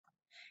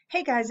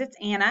Hey guys, it's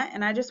Anna,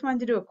 and I just wanted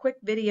to do a quick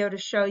video to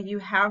show you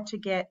how to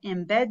get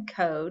embed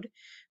code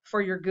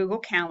for your Google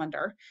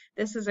Calendar.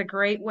 This is a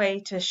great way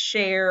to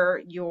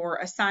share your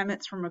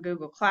assignments from a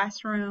Google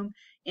Classroom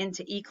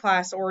into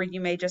eClass, or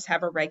you may just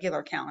have a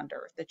regular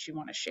calendar that you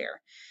want to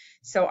share.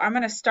 So I'm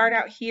going to start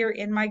out here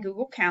in my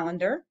Google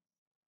Calendar,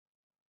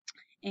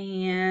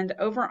 and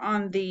over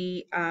on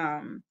the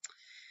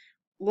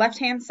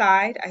left-hand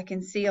side, I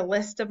can see a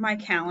list of my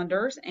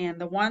calendars, and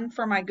the one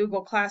for my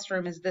Google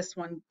Classroom is this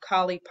one,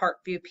 Collie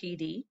Parkview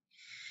PD.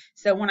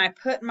 So when I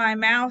put my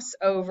mouse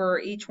over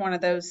each one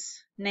of those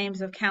names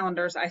of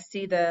calendars, I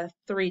see the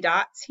three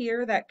dots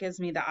here. That gives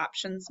me the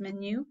options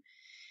menu.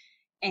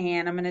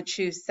 And I'm going to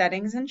choose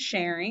settings and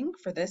sharing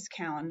for this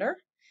calendar.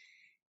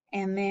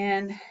 And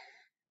then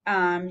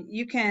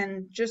you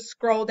can just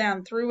scroll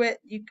down through it.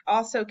 You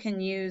also can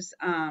use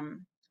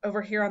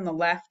over here on the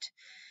left,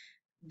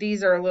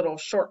 these are little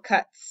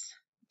shortcuts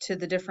to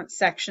the different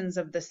sections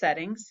of the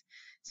settings.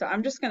 So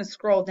I'm just going to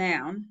scroll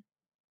down.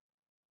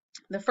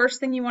 The first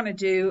thing you want to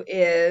do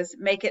is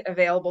make it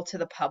available to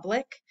the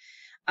public.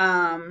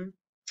 That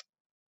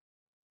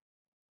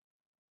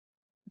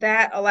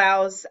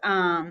allows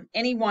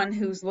anyone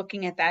who's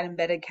looking at that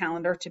embedded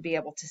calendar to be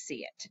able to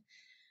see it.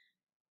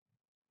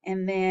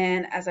 And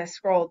then as I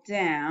scroll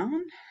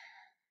down,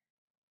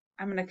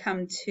 I'm going to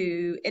come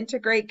to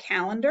Integrate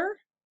Calendar,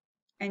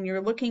 and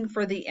you're looking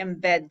for the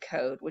embed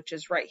code, which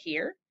is right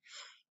here.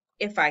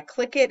 If I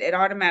click it, it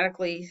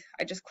automatically,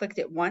 I just clicked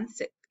it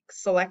once, it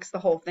selects the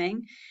whole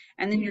thing,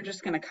 and then you're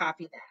just going to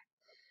copy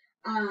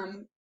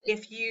that.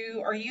 If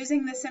you are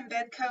using this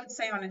embed code,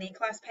 say on an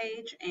eClass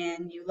page,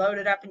 and you load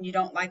it up and you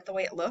don't like the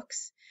way it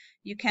looks,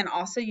 you can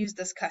also use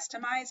this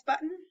Customize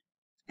button,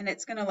 and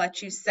it's going to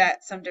let you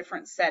set some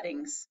different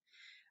settings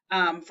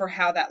for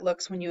how that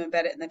looks when you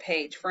embed it in the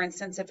page. For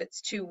instance, if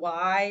it's too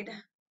wide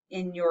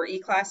in your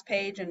eClass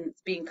page and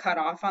it's being cut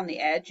off on the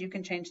edge, you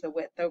can change the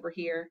width over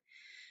here.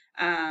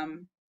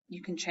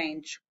 You can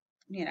change,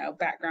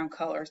 background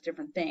colors,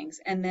 different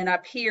things. And then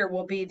up here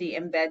will be the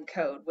embed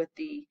code with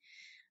the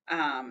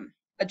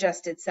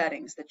adjusted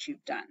settings that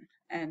you've done.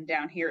 And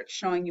down here, it's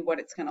showing you what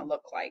it's going to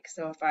look like.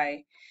 So if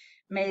I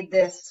made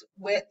this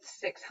width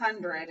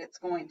 600, it's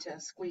going to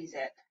squeeze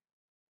it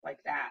like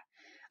that.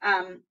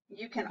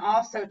 You can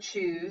also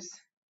choose,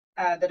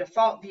 the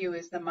default view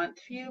is the month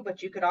view,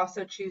 but you could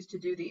also choose to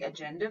do the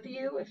agenda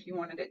view if you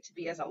wanted it to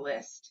be as a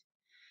list,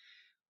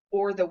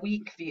 or the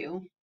week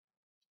view,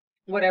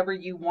 whatever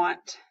you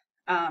want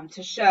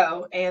to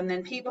show. And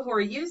then people who are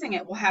using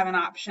it will have an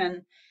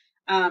option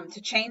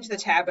to change the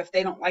tab if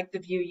they don't like the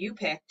view you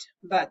picked,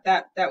 but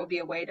that would be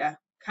a way to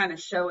kind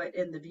of show it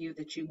in the view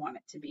that you want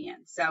it to be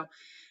in. So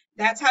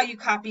that's how you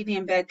copy the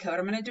embed code.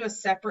 I'm going to do a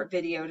separate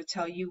video to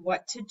tell you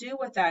what to do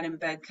with that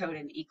embed code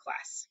in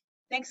eClass.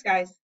 Thanks,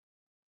 guys.